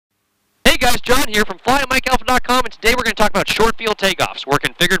Guys, John here from flyatmikealpha.com, and today we're going to talk about short field takeoffs. We're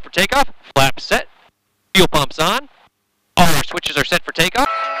configured for takeoff, flaps set, fuel pumps on, all our switches are set for takeoff.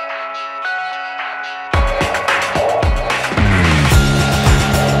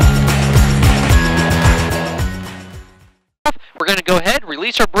 We're going to go ahead,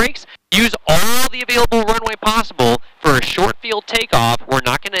 release our brakes, use all the available runway possible for a short field takeoff. We're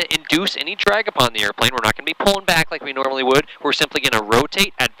not going to induce any drag upon the airplane. We're not going to be pulling back like we normally would. We're simply going to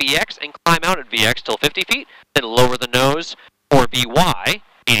rotate at VX and climb out at VX till 50 feet, then lower the nose for VY,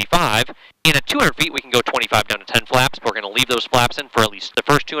 85, and at 200 feet we can go 25 down to 10 flaps, but we're going to leave those flaps in for at least the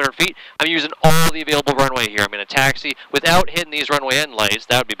first 200 feet. I'm using all the available runway here. I'm going to taxi without hitting these runway end lights.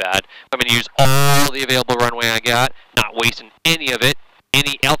 That would be bad. I'm going to use all the available runway I got, not wasting any of it.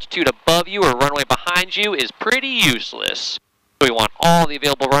 Any altitude above you or runway behind you is pretty useless. So we want all the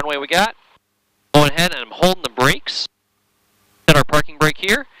available runway we got. Going ahead and I'm holding the brakes. Set our parking brake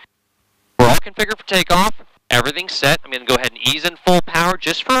here. We're all configured for takeoff. Everything's set. I'm going to go ahead and ease in full power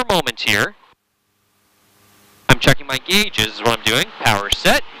just for a moment here. I'm checking my gauges is what I'm doing. Power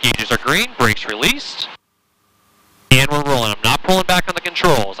set. Gauges are green. Brakes released. And we're rolling. I'm not pulling back on the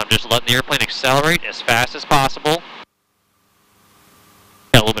controls. I'm just letting the airplane accelerate as fast as possible.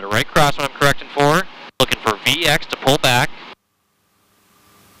 Got a little bit of right cross what I'm correcting for. Looking for VX to pull back.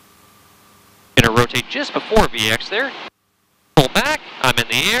 Gonna rotate just before VX there. Pull back. I'm in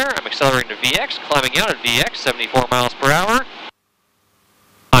the air. I'm accelerating to VX. Climbing out at VX, 74 miles per hour.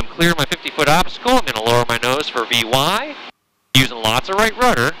 I'm clear of my 50-foot obstacle. I'm gonna lower my nose for VY. Using lots of right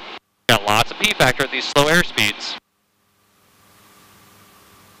rudder. Got lots of P factor at these slow air speeds.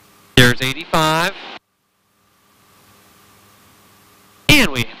 There's 85. And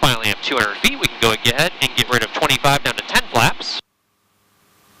we finally have 200 feet. We can go ahead and get rid of 25 down to 10 flaps.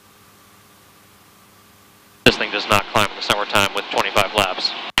 This thing does not climb in the summertime with 25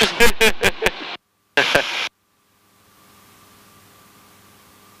 flaps.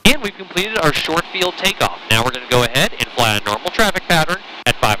 And we've completed our short field takeoff. Now we're going to go ahead and fly a normal traffic pattern.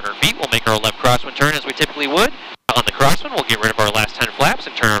 At 500 feet, we'll make our left crosswind turn as we typically would. On the crosswind, we'll get rid of our last 10 flaps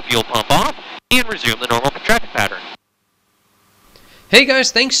and turn our fuel pump off and resume the normal traffic pattern. Hey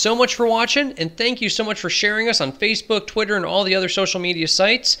guys, thanks so much for watching, and thank you so much for sharing us on Facebook, Twitter, and all the other social media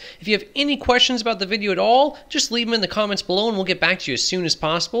sites. If you have any questions about the video at all, just leave them in the comments below and we'll get back to you as soon as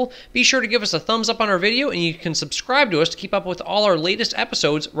possible. Be sure to give us a thumbs up on our video, and you can subscribe to us to keep up with all our latest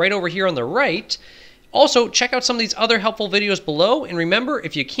episodes right over here on the right. Also, check out some of these other helpful videos below, and remember,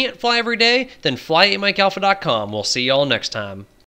 if you can't fly every day, then fly at mikealpha.com. We'll see y'all next time.